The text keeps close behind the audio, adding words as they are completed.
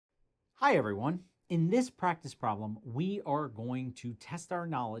Hi everyone. In this practice problem, we are going to test our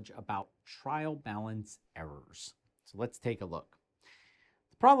knowledge about trial balance errors. So let's take a look.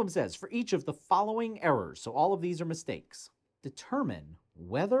 The problem says, for each of the following errors, so all of these are mistakes, determine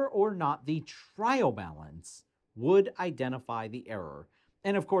whether or not the trial balance would identify the error.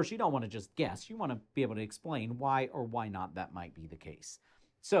 And of course, you don't want to just guess. You want to be able to explain why or why not that might be the case.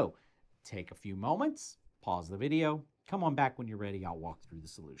 So take a few moments, pause the video, come on back when you're ready. I'll walk through the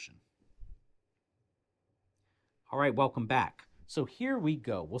solution. All right, welcome back. So here we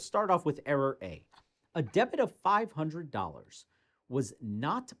go. We'll start off with error A. A debit of $500 was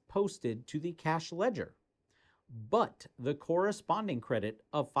not posted to the cash ledger, but the corresponding credit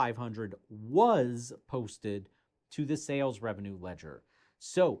of $500 was posted to the sales revenue ledger.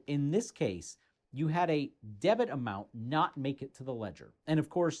 So in this case, you had a debit amount not make it to the ledger. And of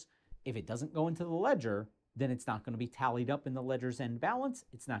course, if it doesn't go into the ledger, then it's not going to be tallied up in the ledger's end balance.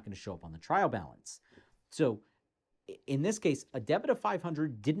 It's not going to show up on the trial balance. So in this case, a debit of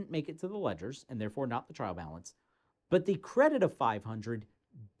 $500 didn't make it to the ledgers and therefore not the trial balance, but the credit of $500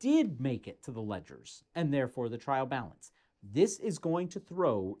 did make it to the ledgers and therefore the trial balance. This is going to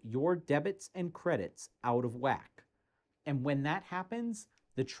throw your debits and credits out of whack. And when that happens,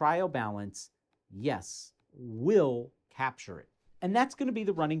 the trial balance, yes, will capture it. And that's going to be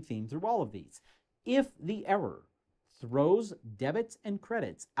the running theme through all of these. If the error throws debits and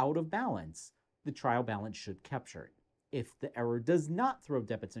credits out of balance, the trial balance should capture it. If the error does not throw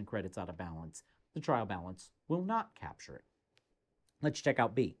debits and credits out of balance, the trial balance will not capture it. Let's check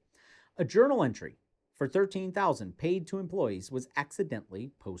out B. A journal entry for $13,000 paid to employees was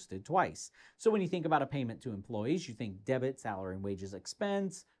accidentally posted twice. So when you think about a payment to employees, you think debit, salary and wages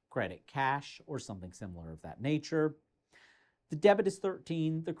expense, credit cash, or something similar of that nature. The debit is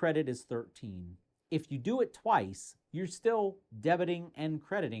 13, the credit is 13. If you do it twice, you're still debiting and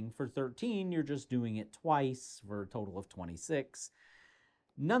crediting for 13. You're just doing it twice for a total of 26.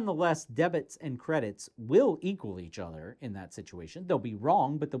 Nonetheless, debits and credits will equal each other in that situation. They'll be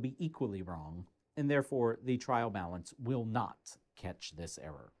wrong, but they'll be equally wrong. And therefore, the trial balance will not catch this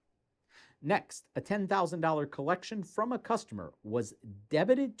error. Next, a $10,000 collection from a customer was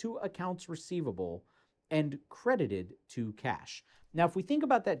debited to accounts receivable and credited to cash. Now, if we think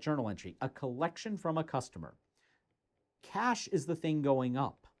about that journal entry, a collection from a customer, cash is the thing going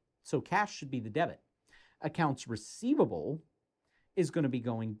up. So cash should be the debit. Accounts receivable is going to be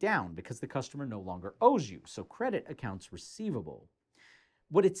going down because the customer no longer owes you. So credit accounts receivable.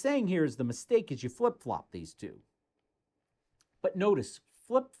 What it's saying here is the mistake is you flip-flop these two. But notice,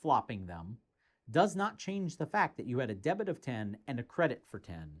 flip-flopping them does not change the fact that you had a debit of 10 and a credit for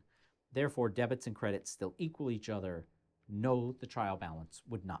 10. Therefore, debits and credits still equal each other. No, the trial balance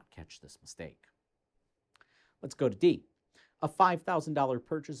would not catch this mistake. Let's go to D. A $5,000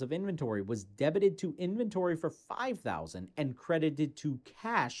 purchase of inventory was debited to inventory for $5,000 and credited to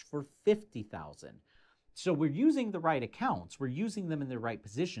cash for $50,000. So we're using the right accounts, we're using them in the right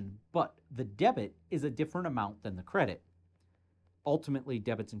position, but the debit is a different amount than the credit. Ultimately,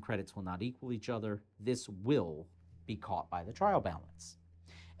 debits and credits will not equal each other. This will be caught by the trial balance.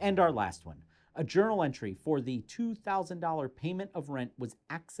 And our last one. A journal entry for the $2,000 payment of rent was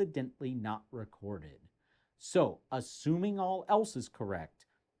accidentally not recorded. So, assuming all else is correct,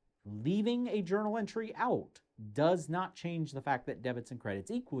 leaving a journal entry out does not change the fact that debits and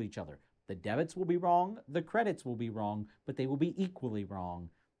credits equal each other. The debits will be wrong, the credits will be wrong, but they will be equally wrong.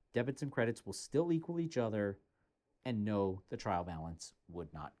 Debits and credits will still equal each other, and no, the trial balance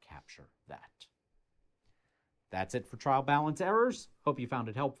would not capture that. That's it for trial balance errors. Hope you found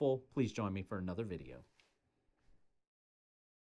it helpful. Please join me for another video.